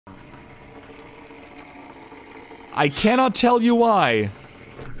I cannot tell you why,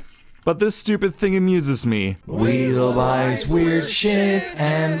 but this stupid thing amuses me. Weasel buys weird shit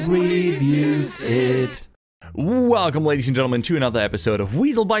and reviews it. Welcome, ladies and gentlemen, to another episode of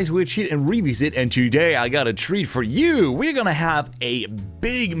Weasel buys weird shit and reviews it, and today I got a treat for you. We're gonna have a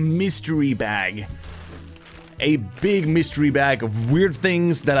big mystery bag. A big mystery bag of weird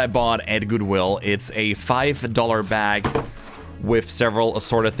things that I bought at Goodwill. It's a $5 bag with several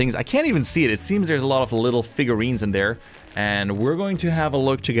assorted things. I can't even see it. It seems there's a lot of little figurines in there. And we're going to have a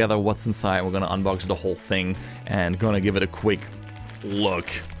look together what's inside. We're gonna unbox the whole thing and gonna give it a quick look.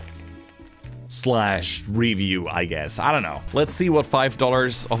 Slash review, I guess. I don't know. Let's see what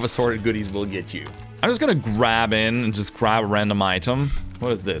 $5 of assorted goodies will get you. I'm just gonna grab in and just grab a random item.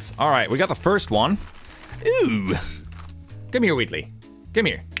 What is this? All right, we got the first one. Ooh. Come here, Wheatley. Come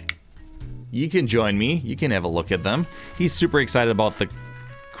here. You can join me. You can have a look at them. He's super excited about the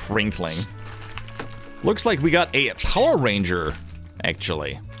crinkling. Looks like we got a Power Ranger,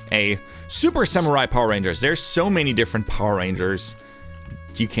 actually. A Super Samurai Power Rangers. There's so many different Power Rangers.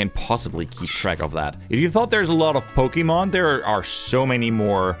 You can't possibly keep track of that. If you thought there's a lot of Pokemon, there are so many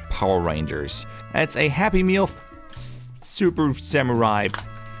more Power Rangers. That's a Happy Meal Super Samurai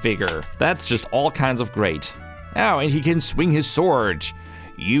figure. That's just all kinds of great. Oh, and he can swing his sword.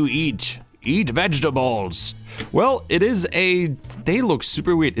 You eat vegetables. Well, it is a... They look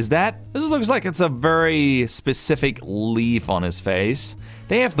super weird. Is that... This looks like it's a very specific leaf on his face.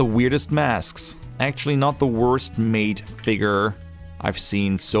 They have the weirdest masks. Actually, not the worst made figure I've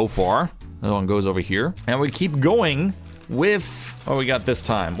seen so far. That one goes over here. And we keep going with... What we got this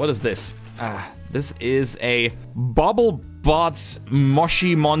time? What is this? This is a BobbleBots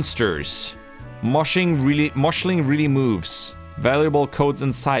Moshi Monsters. Moshling really moves. Valuable codes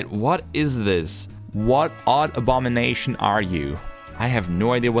inside. What is this? What odd abomination are you? I have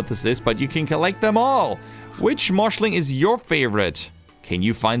no idea what this is, but you can collect them all. Which Moshling is your favorite? Can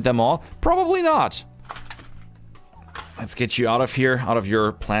you find them all? Probably not. Let's get you out of here, out of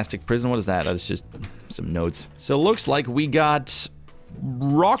your plastic prison. What is that? That's just some notes. So it looks like we got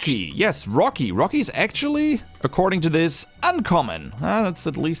Rocky. Yes, Rocky. Rocky's actually, according to this, uncommon. That's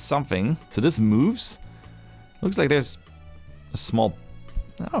at least something. So this moves. Looks like there's a small...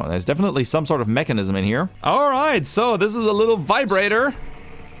 Oh, there's definitely some sort of mechanism in here. All right, so this is a little vibrator.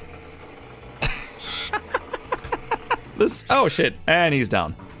 Oh shit, and he's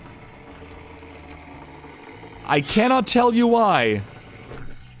down. I cannot tell you why,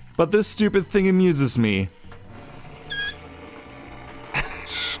 but this stupid thing amuses me.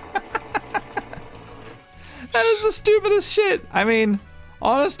 That is the stupidest shit. I mean,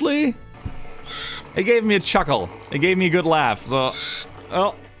 honestly, it gave me a chuckle. It gave me a good laugh. So,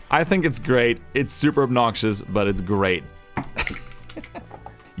 well, I think it's great. It's super obnoxious, but it's great.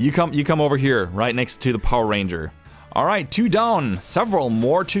 You come over here, right next to the Power Ranger. All right, 2 down, several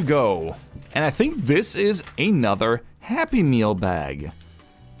more to go. And I think this is another Happy Meal bag.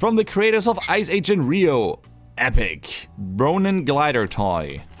 From the creators of Ice Age and Rio. Epic. Ronin glider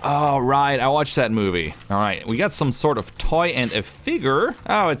toy. Oh, right, I watched that movie. All right, we got some sort of toy and a figure.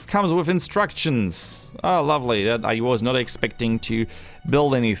 Oh, it comes with instructions. Oh, lovely. I was not expecting to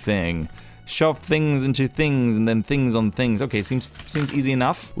build anything. Shove things into things and then things on things. Okay, seems easy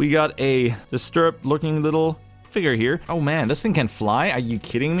enough. We got a disturbed looking little figure here. Oh man, this thing can fly? Are you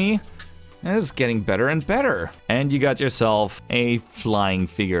kidding me? This is getting better and better. And you got yourself a flying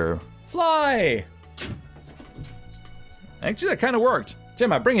figure. Fly! Actually, that kind of worked.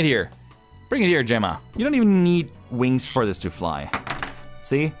 Gemma, bring it here. Bring it here, Gemma. You don't even need wings for this to fly.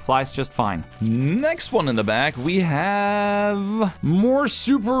 See? Flies just fine. Next one in the back, we have more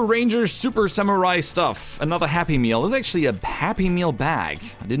Super Ranger Super Samurai stuff. Another Happy Meal. This is actually a Happy Meal bag.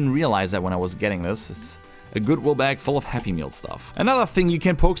 I didn't realize that when I was getting this. It's a Goodwill bag full of Happy Meal stuff. Another thing you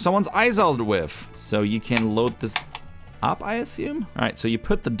can poke someone's eyes out with. So you can load this up, I assume? All right, so you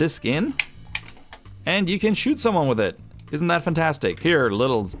put the disc in and you can shoot someone with it. Isn't that fantastic? Here,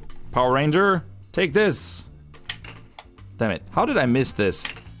 little Power Ranger, take this. Damn it, how did I miss this?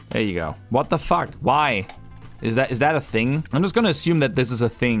 There you go. What the fuck? Why? Is that a thing? I'm just gonna assume that this is a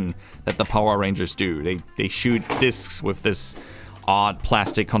thing that the Power Rangers do. They shoot discs with this odd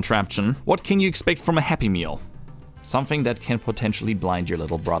plastic contraption. What can you expect from a Happy Meal? Something that can potentially blind your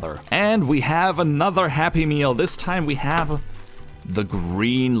little brother. And we have another Happy Meal. This time we have the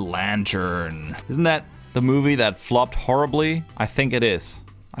Green Lantern. Isn't that the movie that flopped horribly? I think it is.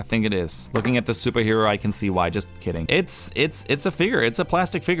 I think it is. Looking at the superhero, I can see why. Just kidding. It's a figure. It's a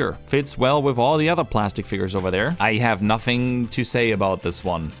plastic figure. Fits well with all the other plastic figures over there. I have nothing to say about this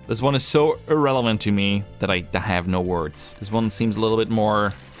one. This one is so irrelevant to me that I have no words. This one seems a little bit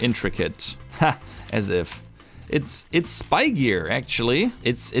more intricate. Ha! As if. It's spy gear, actually.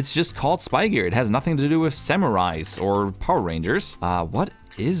 It's just called spy gear. It has nothing to do with samurais or Power Rangers. What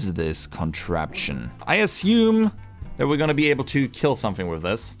is this contraption? I assume that we're gonna be able to kill something with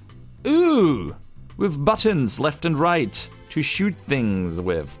this. Ooh, with buttons left and right to shoot things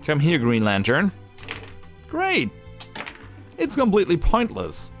with. Come here, Green Lantern. Great. It's completely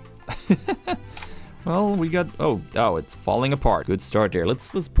pointless. Well, we got, oh, it's falling apart. Good start there.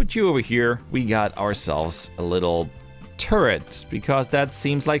 Let's put you over here. We got ourselves a little turret because that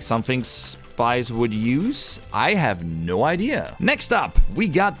seems like something spies would use. I have no idea. Next up, we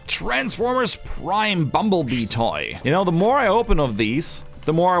got Transformers Prime Bumblebee toy. You know, the more I open of these,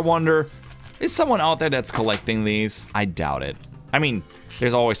 the more I wonder, is someone out there that's collecting these? I doubt it. I mean,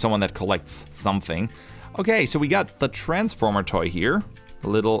 there's always someone that collects something. Okay, so we got the Transformer toy here. A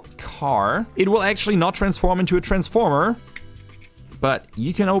little car. It will actually not transform into a Transformer, but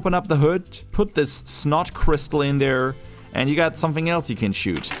you can open up the hood, put this snot crystal in there, and you got something else you can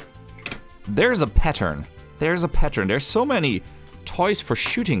shoot. There's a pattern. There's a pattern. There's so many toys for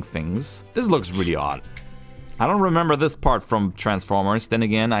shooting things. This looks really odd. I don't remember this part from Transformers. Then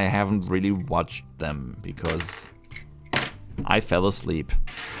again, I haven't really watched them because I fell asleep.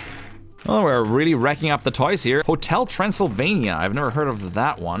 Oh, we're really racking up the toys here. Hotel Transylvania. I've never heard of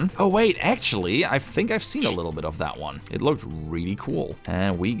that one. Oh, wait, actually, I think I've seen a little bit of that one. It looked really cool.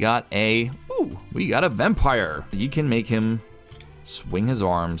 And we got a vampire. You can make him swing his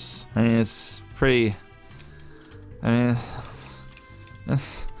arms. I mean, it's pretty... I mean,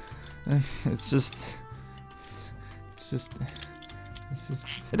 it's just...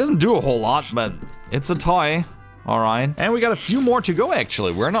 It doesn't do a whole lot, but it's a toy. All right, and we got a few more to go.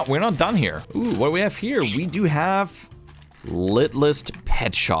 Actually, we're not done here. Ooh, what do we have here? We do have Littlest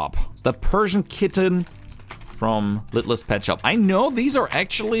Pet Shop, the Persian kitten from Littlest Pet Shop. I know these are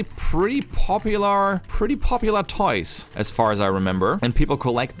actually pretty popular toys, as far as I remember, and people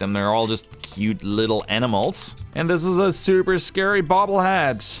collect them. They're all just cute little animals. And this is a super scary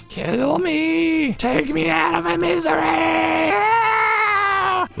bobblehead. Kill me, take me out of my misery.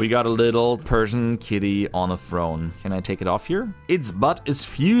 We got a little Persian kitty on a throne. Can I take it off here? Its butt is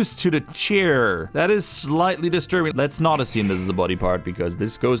fused to the chair. That is slightly disturbing. Let's not assume this is a body part because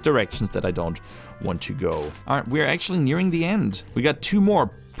this goes directions that I don't want to go. All right, we're actually nearing the end. We got two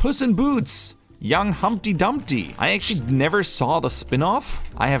more. Puss in Boots. Young Humpty Dumpty. I actually never saw the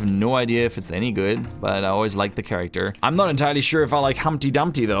spin-off. I have no idea if it's any good, but I always like the character. I'm not entirely sure if I like Humpty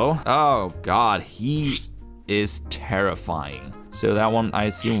Dumpty though. Oh God, he is terrifying. So that one, I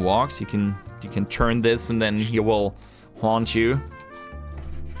assume, walks. You can turn this and then he will haunt you.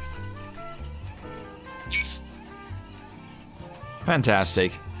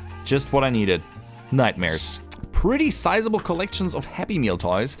 Fantastic. Just what I needed. Nightmares. Pretty sizable collections of Happy Meal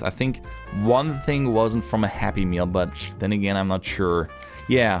toys. I think one thing wasn't from a Happy Meal, but then again, I'm not sure.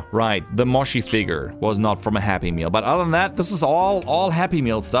 Yeah, right. The Moshi figure was not from a Happy Meal. But other than that, this is all Happy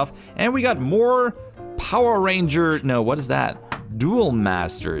Meal stuff. And we got more Power Ranger... No, what is that? Duel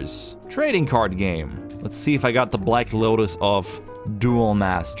Masters. Trading card game. Let's see if I got the Black Lotus of Duel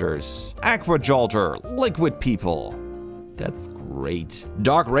Masters. Aqua Jolter. Liquid People. That's great.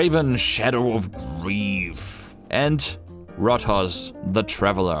 Dark Raven. Shadow of Grief. And Rotos the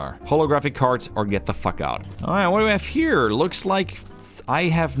Traveler. Holographic cards or get the fuck out. Alright, what do we have here? Looks like I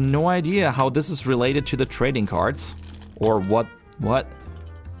have no idea how this is related to the trading cards. Or what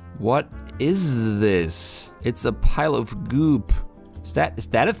is this? It's a pile of goop. Is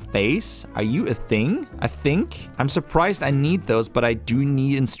that a face? Are you a thing? I think. I'm surprised I need those, but I do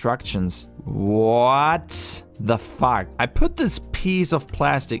need instructions. What the fuck? I put this piece of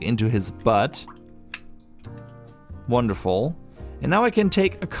plastic into his butt. Wonderful. And now I can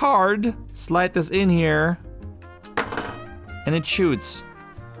take a card, slide this in here, and it shoots.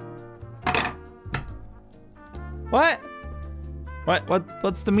 What?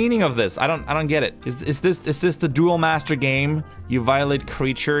 What's the meaning of this? I don't get it. Is this the Duel Master game? You violate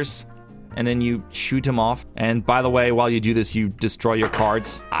creatures and then you shoot them off. And by the way, while you do this, you destroy your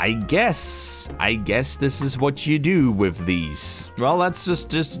cards. I guess this is what you do with these. Well, that's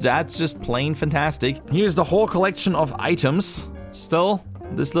just plain fantastic. Here's the whole collection of items. Still,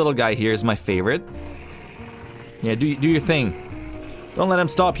 this little guy here is my favorite. Yeah, do your thing. Don't let him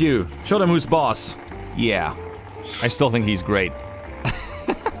stop you. Show them who's boss. Yeah, I still think he's great.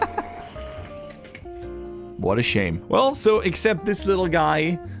 What a shame. Well, so except this little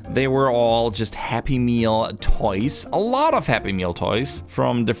guy, they were all just Happy Meal toys. A lot of Happy Meal toys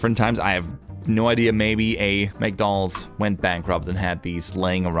from different times. I have no idea, maybe a McDonald's went bankrupt and had these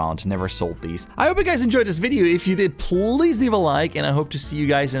laying around, never sold these. I hope you guys enjoyed this video. If you did, please leave a like, and I hope to see you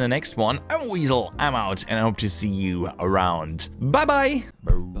guys in the next one. I'm Weasel, I'm out, and I hope to see you around. Bye-bye!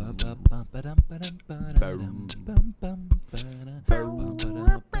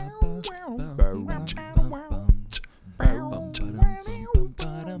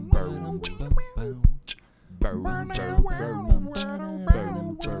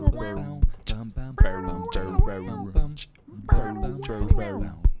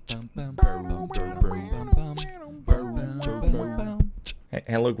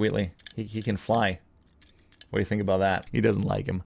 Hey, look, Wheatley. He can fly. What do you think about that? He doesn't like him.